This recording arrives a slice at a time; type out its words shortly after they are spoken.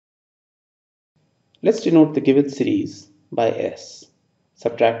Let's denote the given series by S.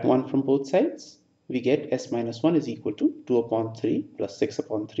 Subtract 1 from both sides. We get S minus 1 is equal to 2 upon 3 plus 6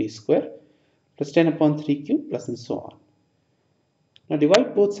 upon 3 square plus 10 upon 3 cube plus and so on. Now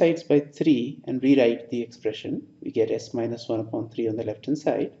divide both sides by 3 and rewrite the expression. We get S minus 1 upon 3 on the left hand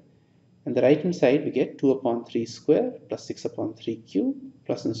side. And the right hand side we get 2 upon 3 square plus 6 upon 3 cube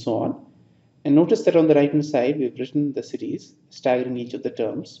plus and so on. And notice that on the right hand side we've written the series staggering each of the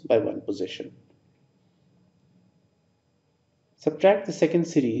terms by one position. Subtract the second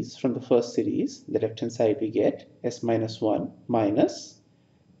series from the first series. The left hand side we get S minus 1 minus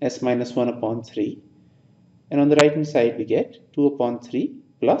S minus 1 upon 3. And on the right hand side we get 2 upon 3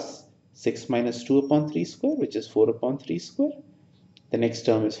 plus 6 minus 2 upon 3 square, which is 4 upon 3 square. The next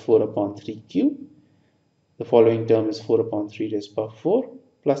term is 4 upon 3 cube. The following term is 4 upon 3 raised to the power 4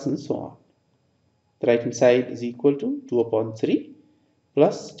 plus and so on. The right hand side is equal to 2 upon 3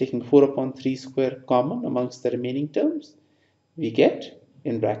 plus, taking 4 upon 3 square common amongst the remaining terms, we get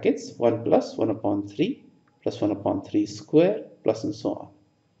in brackets 1 plus 1 upon 3 plus 1 upon 3 square plus and so on.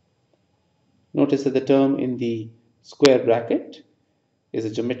 Notice that the term in the square bracket is a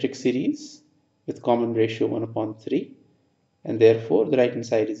geometric series with common ratio 1 upon 3, and therefore the right hand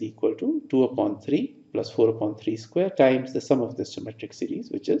side is equal to 2 upon 3 plus 4 upon 3 square times the sum of this geometric series,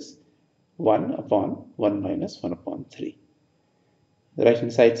 which is 1 upon 1 minus 1 upon 3. The right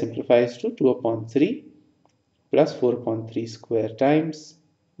hand side simplifies to 2 upon 3 plus 4 upon 3 square times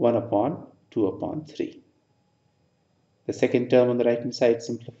 1 upon 2 upon 3. The second term on the right hand side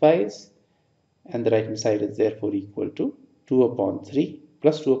simplifies, and the right hand side is therefore equal to 2 upon 3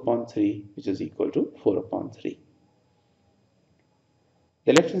 plus 2 upon 3, which is equal to 4 upon 3.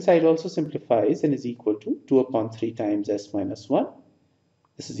 The left hand side also simplifies and is equal to 2 upon 3 times S minus 1.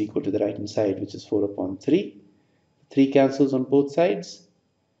 This is equal to the right hand side, which is 4 upon 3. 3 cancels on both sides,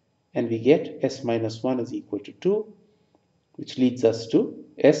 and we get S minus 1 is equal to 2, which leads us to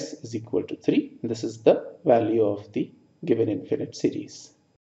S is equal to 3. And this is the value of the given infinite series.